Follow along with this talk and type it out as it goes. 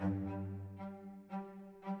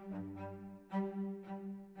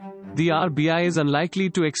the RBI is unlikely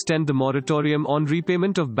to extend the moratorium on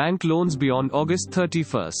repayment of bank loans beyond August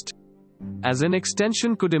 31st, as an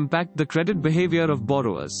extension could impact the credit behavior of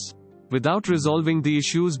borrowers, without resolving the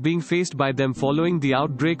issues being faced by them following the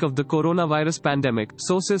outbreak of the coronavirus pandemic,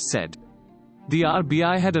 sources said. The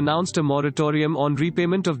RBI had announced a moratorium on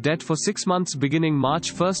repayment of debt for 6 months beginning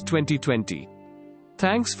March 1, 2020.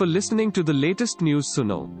 Thanks for listening to the latest News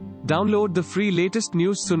Suno. Download the free latest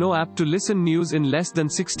News Suno app to listen news in less than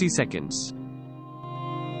 60 seconds.